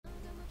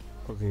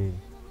Okay,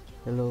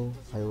 hello,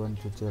 I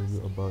want to tell you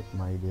about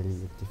my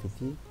daily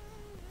activity.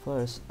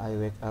 First, I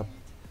wake up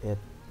at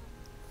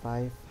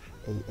 5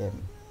 a.m.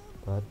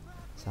 but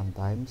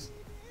sometimes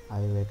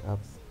I wake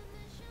up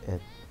at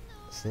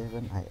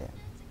 7 a.m.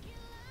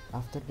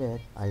 After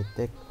that, I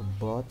take a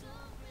bath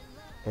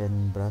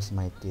and brush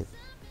my teeth.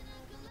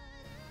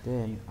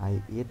 Then I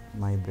eat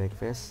my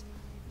breakfast.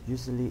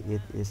 Usually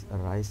it is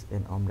a rice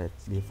and omelette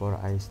before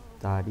I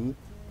study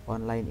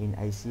online in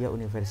Aisyiyah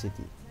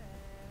University.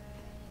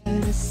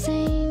 The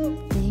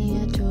same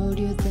thing I told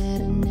you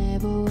that I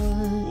never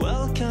would.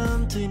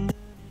 Welcome to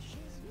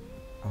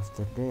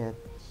After that,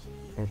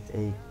 at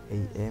 8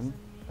 a.m.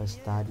 I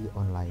study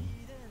online.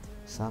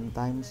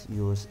 Sometimes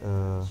use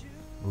a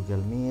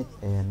Google Meet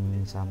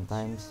and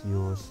sometimes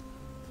use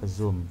a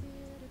Zoom.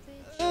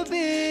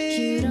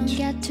 You don't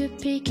get to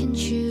pick and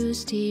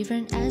choose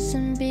different ass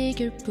and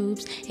bigger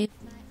boobs.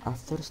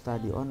 After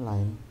study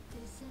online,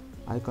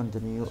 I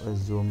continue a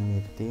Zoom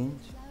meeting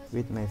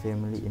with my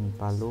family in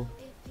Palu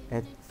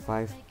at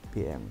 5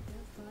 p.m.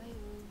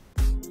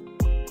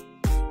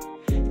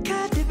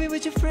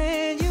 With your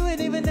friend, you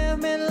ain't even that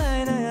man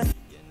line.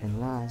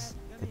 And last,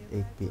 at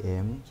 8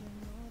 p.m.,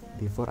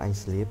 before I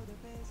sleep,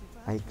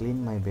 I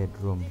clean my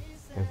bedroom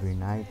every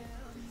night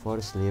for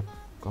sleep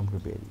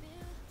comfortably.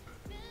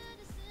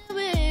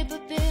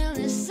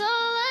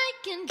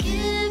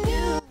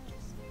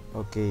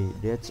 Okay,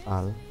 that's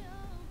all.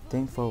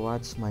 Thanks for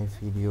watching my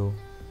video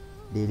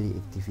daily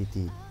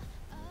activity.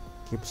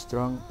 Keep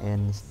strong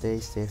and stay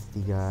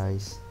safety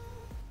guys.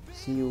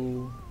 See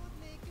you.